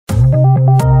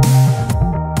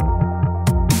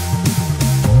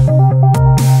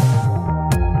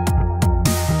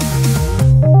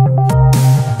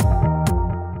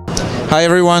Hi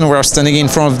everyone, we are standing in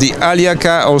front of the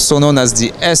Aliaca, also known as the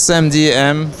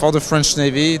SMDM for the French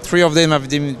Navy. 3 of them have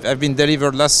been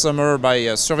delivered last summer by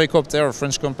a Survey Copter, a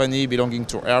French company belonging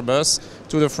to Airbus,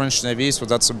 to the French Navy. So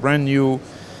that's a brand new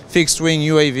fixed-wing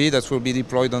UAV that will be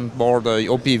deployed on board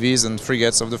OPVs and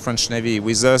frigates of the French Navy.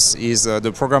 With us is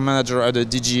the program manager at the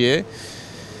DGA,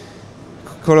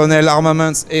 Colonel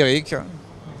Armament Eric.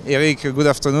 Eric, good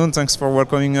afternoon. Thanks for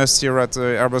welcoming us here at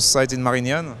Airbus site in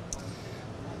Marignane.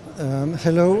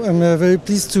 Hello, I'm very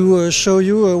pleased to show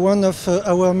you one of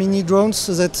our mini drones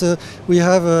that we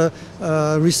have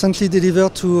recently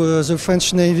delivered to the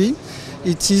French Navy.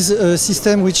 It is a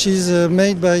system which is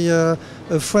made by a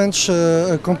French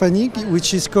company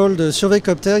which is called Survey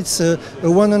Copter. It's a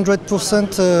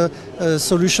 100%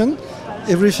 solution.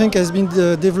 Everything has been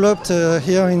developed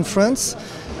here in France,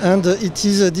 and it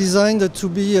is designed to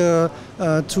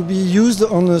be used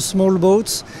on small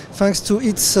boats thanks to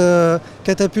its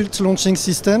catapult launching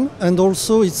system and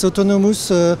also its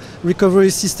autonomous recovery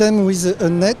system with a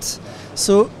net.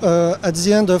 So at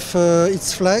the end of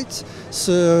its flight,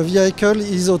 the vehicle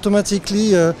is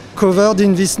automatically covered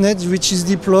in this net, which is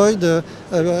deployed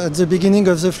at the beginning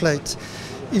of the flight.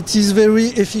 It is very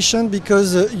efficient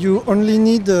because you only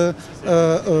need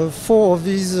 4 of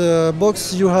these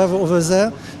boxes you have over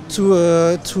there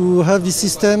to have the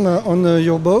system on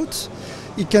your boat.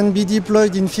 It can be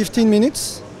deployed in 15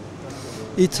 minutes.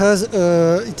 It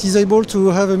is able to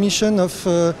have a mission of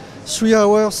 3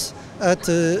 hours at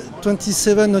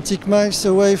 27 nautical miles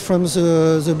away from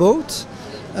the boat,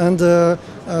 and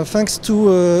thanks to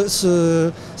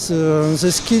the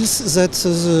skills that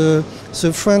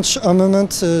the French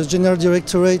Armament General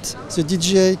Directorate, the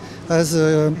DGA, has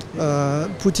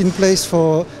put in place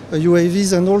for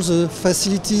UAVs and all the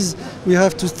facilities we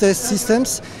have to test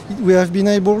systems, we have been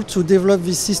able to develop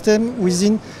this system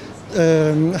within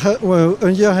a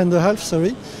year and a half,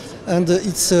 and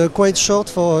it's quite short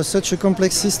for such a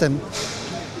complex system.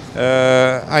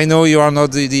 I know you are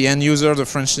not the end user, the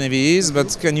French Navy is,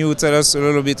 but can you tell us a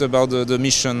little bit about the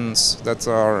missions that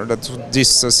this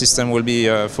system will be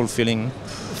fulfilling?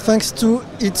 Thanks to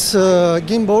its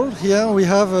gimbal, here we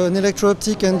have an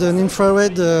electro-optic and an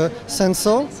infrared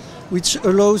sensor, which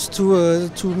allows to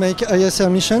make ISR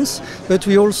missions, but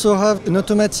we also have an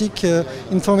automatic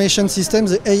information system,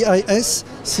 the AIS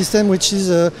system, which is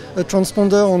a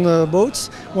transponder on boats.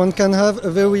 One can have a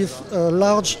very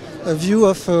large view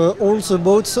of all the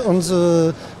boats on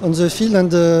the field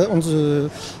and on the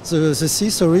sea,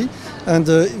 and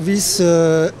this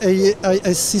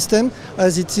AIS system,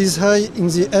 as it is high in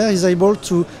the air, is able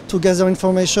to gather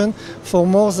information for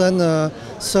more than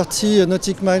 30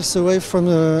 nautical miles away from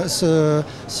the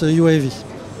UAV.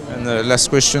 And last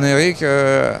question, Eric,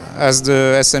 has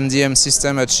the SMDM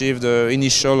system achieved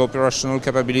initial operational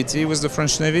capability with the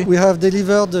French Navy? We have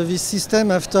delivered this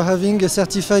system after having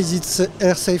certified its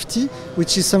air safety,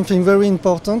 which is something very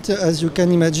important, as you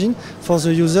can imagine, for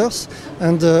the users.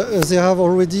 And they have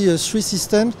already 3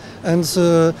 systems, and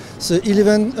the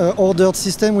 11 ordered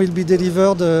system will be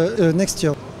delivered next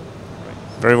year.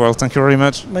 Very well, thank you very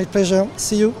much. My pleasure.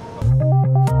 See you.